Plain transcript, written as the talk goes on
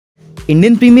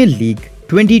Indian Premier League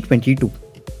 2022.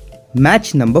 Match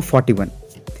number 41.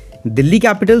 Delhi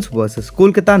Capitals vs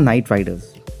Kolkata Knight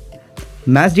Riders.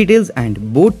 Match details and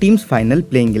both teams' final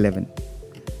playing 11.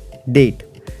 Date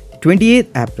 28th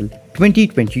April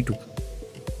 2022.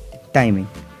 Timing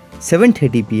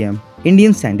 7:30 p.m.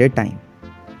 Indian Standard Time.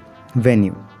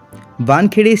 Venue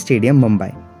Wankhede Stadium,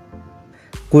 Mumbai.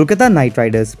 Kolkata Knight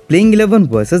Riders playing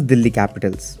 11 vs Delhi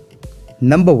Capitals.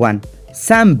 Number 1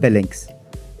 Sam Billings,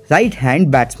 right hand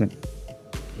batsman.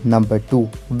 Number 2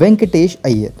 Venkatesh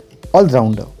Iyer,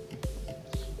 all-rounder.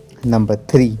 Number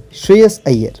 3 Shreyas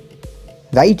Iyer,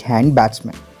 right hand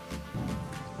batsman.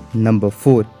 Number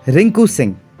 4 Rinku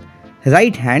Singh,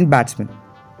 right hand batsman.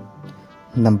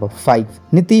 Number 5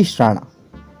 Nitish Rana,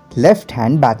 left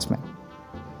hand batsman.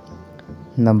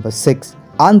 Number 6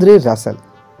 Andre Russell,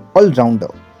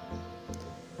 all-rounder.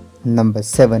 Number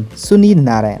 7 Sunil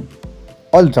Narine,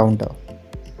 all-rounder.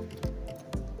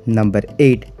 Number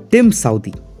 8 Tim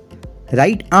Southee,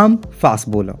 right arm fast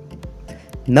bowler.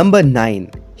 Number 9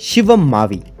 Shivam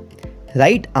Mavi,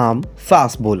 right arm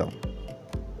fast bowler.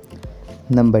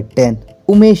 Number 10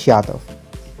 Umesh Yadav,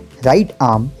 right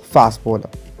arm fast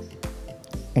bowler.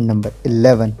 And number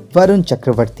 11 Varun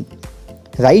Chakravarthy,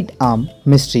 right arm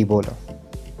mystery bowler.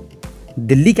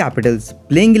 Delhi Capitals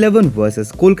playing 11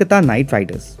 vs Kolkata Knight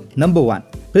Riders. Number 1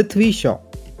 Prithvi Shaw,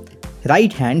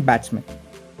 right hand batsman.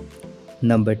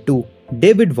 Number 2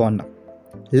 David Warner,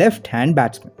 left hand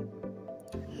batsman.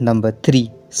 Number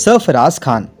 3 Sarfaraz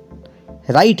Khan,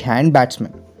 right hand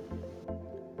batsman.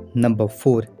 Number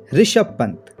 4 Rishabh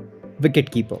Pant,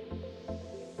 wicketkeeper.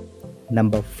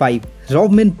 Number 5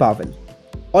 Robin Powell,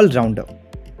 all-rounder.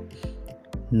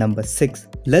 Number 6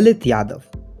 Lalit Yadav,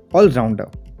 all-rounder.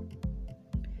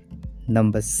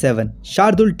 Number 7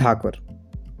 Shardul Thakur,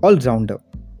 all-rounder.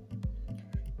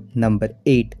 Number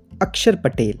 8 Akshar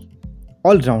Patel,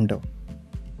 all-rounder.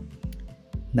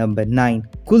 Number 9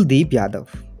 Kuldeep Yadav,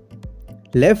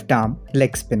 left arm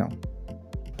leg spinner.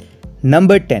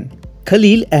 Number 10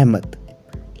 Khalil Ahmed,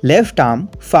 left arm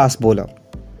fast bowler.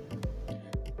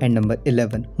 And number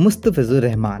 11 Mustafizur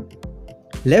Rahman,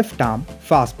 left arm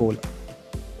fast bowler.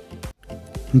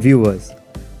 Viewers,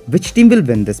 which team will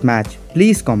win this match?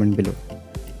 Please comment below.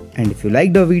 And if you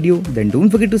liked our video, then don't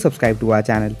forget to subscribe to our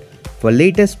channel for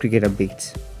latest cricket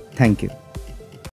updates. Thank you.